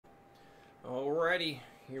Alrighty,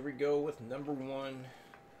 here we go with number one,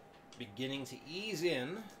 beginning to ease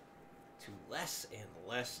in to less and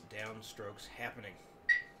less downstrokes happening.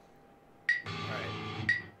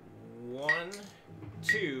 Alright, 1,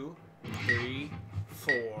 2, 3,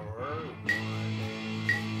 4, 1,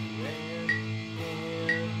 and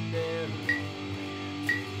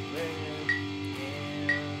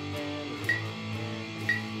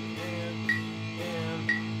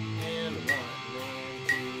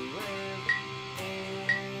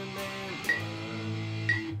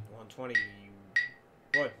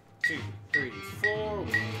 1, 2, 3, 4.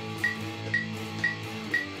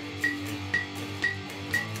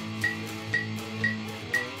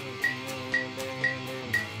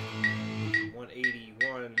 180,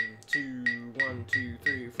 1, 2, 1, 2,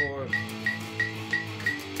 3, 4.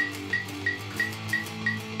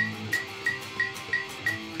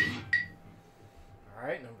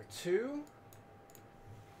 Alright, number two.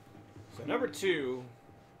 So number two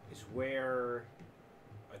is where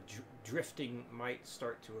drifting might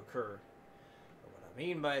start to occur. What I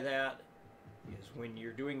mean by that is when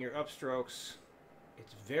you're doing your upstrokes,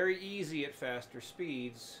 it's very easy at faster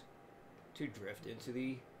speeds to drift into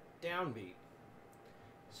the downbeat.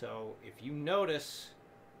 So if you notice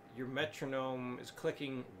your metronome is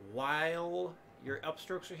clicking while your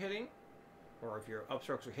upstrokes are hitting, or if your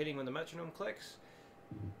upstrokes are hitting when the metronome clicks,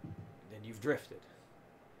 then you've drifted.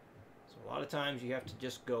 So a lot of times you have to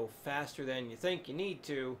just go faster than you think you need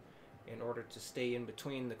to in order to stay in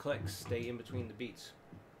between the clicks, stay in between the beats.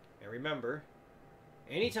 And remember,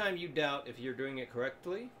 anytime you doubt if you're doing it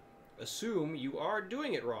correctly, assume you are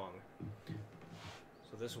doing it wrong.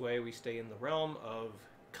 So this way we stay in the realm of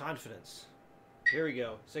confidence. Here we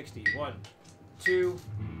go. 60. 1, 2,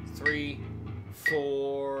 3,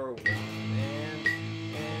 4. 1 and 1.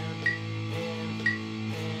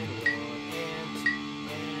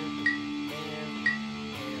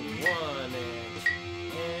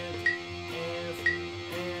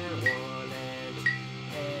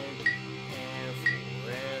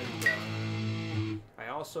 I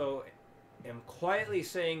also am quietly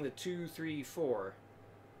saying the 2, 3, 4.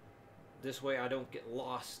 This way I don't get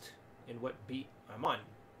lost in what beat I'm on.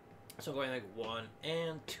 So I'm going like 1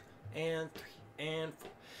 and 2 and 3 and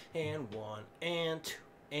 4 and 1 and 2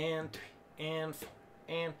 and 3 and 4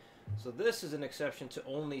 and. So this is an exception to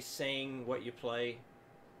only saying what you play,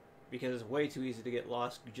 because it's way too easy to get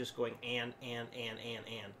lost just going and.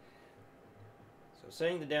 So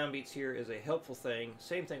saying the downbeats here is a helpful thing.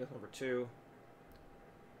 Same thing with number two.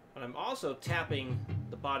 But I'm also tapping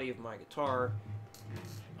the body of my guitar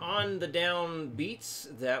on the down beats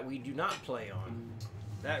that we do not play on.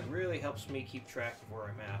 That really helps me keep track of where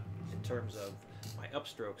I'm at in terms of my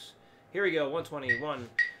upstrokes. Here we go. 120. 1,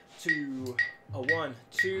 2, 1,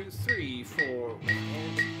 2, 3, 4.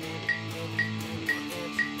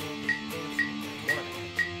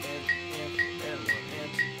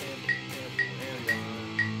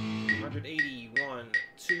 180. 1,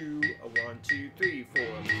 2, 1, 2, 3, 4.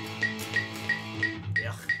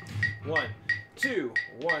 Yeah. 1, 2,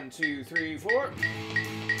 1, 2, 3, 4.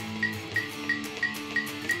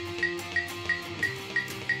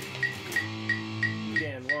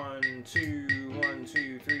 Again, 1, 2, 1,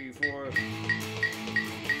 2, 3, 4.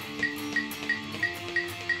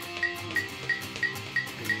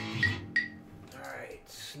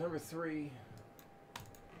 Alright, number 3.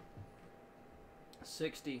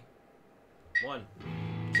 60. 1,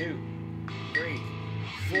 2, 3,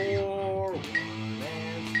 4.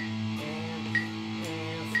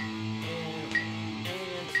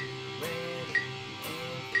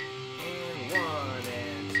 1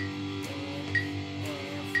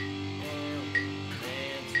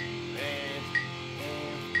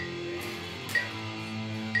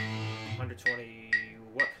 120.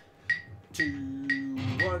 1, 2,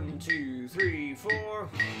 1, 2, 3, 4.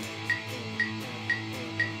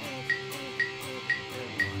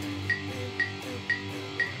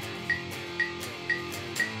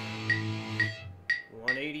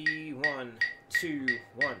 180. 1, 2,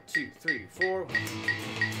 1, 2, 3, 4.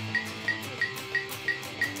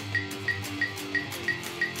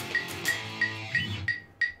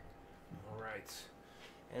 All right,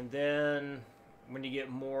 and then when you get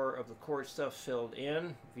more of the chord stuff filled in,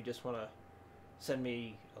 if you just want to send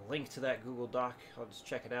me a link to that Google Doc, I'll just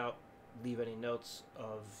check it out, leave any notes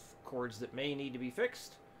of chords that may need to be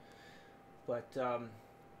fixed. But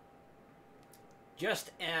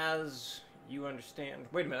just as you understand,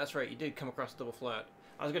 wait a minute, that's right, you did come across a double flat.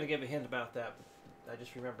 I was going to give a hint about that, but I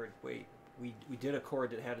just remembered, wait, we did a chord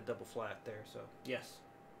that had a double flat there, so yes.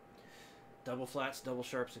 Double flats, double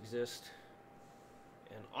sharps exist.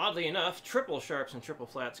 And oddly enough, triple sharps and triple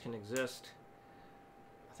flats can exist.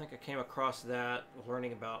 think I came across that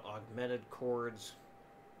learning about augmented chords.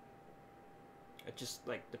 It just,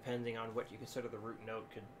 like, depending on what you consider the root note,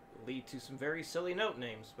 could lead to some very silly note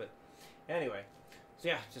names. But anyway, so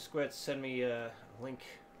yeah, just go ahead and send me a link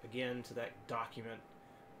again to that document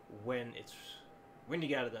when you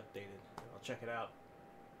got it updated. I'll check it out.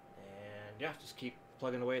 And yeah, just keep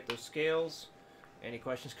plugging away at those scales. Any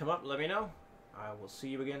questions come up, let me know. I will see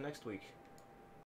you again next week.